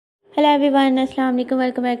Hello everyone, अस्सलाम वालेकुम।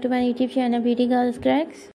 Welcome back to my YouTube channel beauty girls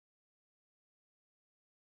cracks.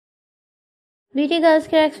 Beauty girls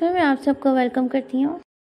cracks में मैं आप सबको वेलकम करती हूँ।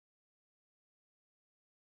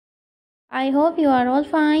 I hope you are all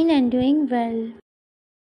fine and doing well.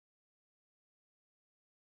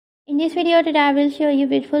 In this video today I will show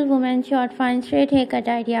you beautiful women short fine straight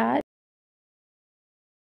haircut ideas.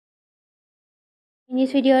 In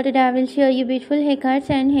this video today I will show you beautiful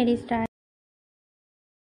haircuts and hairstyles.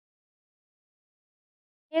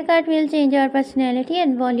 Haircut will change your personality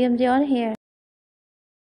and volumes your hair.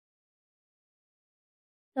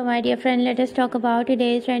 So my dear friend, let us talk about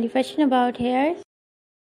today's trendy fashion about hairs.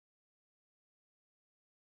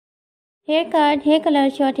 Haircut, hair color,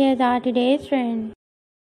 short hairs are today's trend.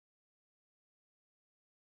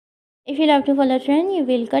 If you love to follow trend, you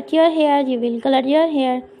will cut your hair, you will color your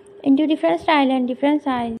hair into different style and different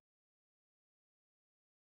size.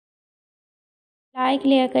 Like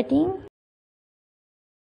layer cutting,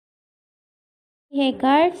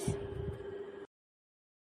 haircuts,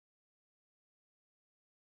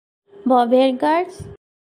 bob haircuts,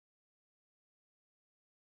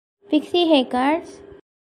 pixie haircuts,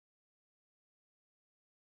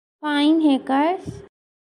 fine haircuts,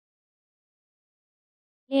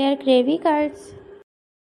 layer gravy cuts,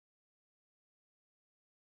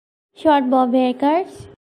 short bob haircuts,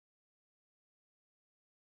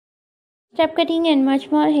 step cutting and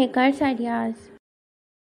much more haircuts ideas.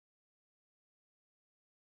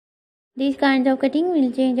 These kinds of cutting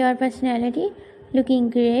will change your personality, looking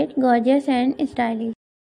great, gorgeous and stylish.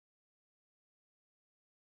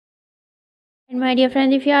 And my dear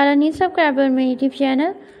friends, if you are a new subscriber on my YouTube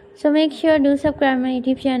channel, so make sure to subscribe my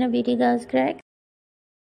YouTube channel Beauty Girls Crack.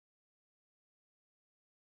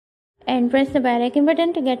 And press the bell icon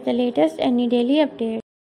button to get the latest any daily update.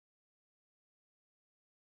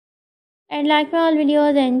 And like my all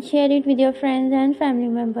videos and share it with your friends and family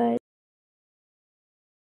members.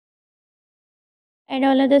 And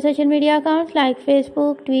all other social media accounts like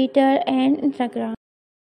Facebook, Twitter and Instagram.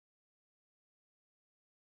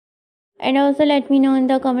 And also let me know in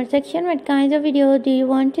the comment section what kinds of videos do you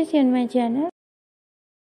want to see on my channel.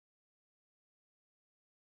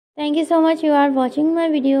 Thank you so much you are watching my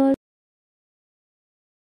videos.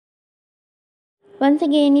 Once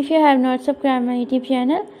again, if you have not subscribed my YouTube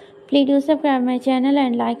channel, please do subscribe my channel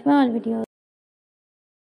and like my all videos.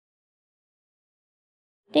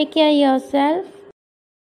 Take care of yourself.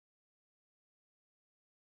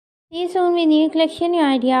 See you soon with new collection, new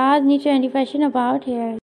ideas, new trendy fashion about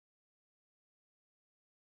hair.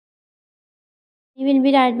 We will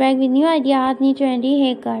be right back with new ideas, new trendy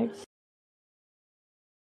haircuts.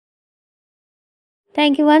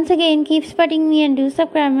 Thank you once again. Keep supporting me and do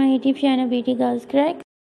subscribe my YouTube channel Beauty Girls Crack.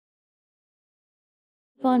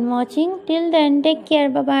 Keep on watching. Till then, take care.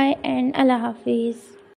 Bye bye and Allah Hafiz.